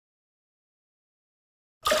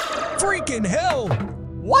freaking hell!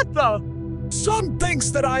 What the? Sun thinks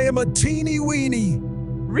that I am a teeny weeny.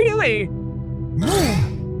 Really?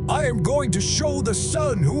 Moon, I am going to show the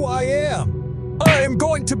sun who I am. I am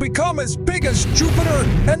going to become as big as Jupiter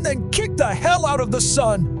and then kick the hell out of the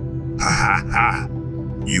sun. Ha ha ha.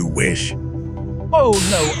 You wish. Oh,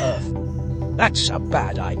 no, Earth. That's a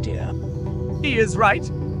bad idea. He is right.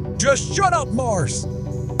 Just shut up, Mars.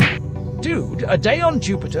 Dude, a day on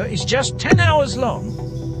Jupiter is just 10 hours long.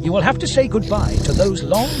 You will have to say goodbye to those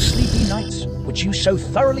long, sleepy nights, which you so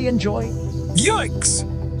thoroughly enjoy. Yikes!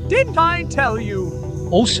 Didn't I tell you?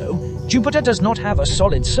 Also, Jupiter does not have a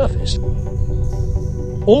solid surface.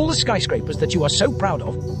 All the skyscrapers that you are so proud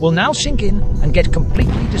of will now sink in and get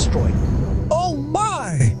completely destroyed. Oh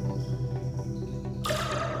my!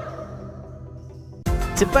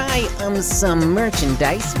 To buy some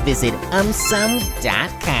merchandise, visit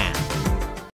some.com.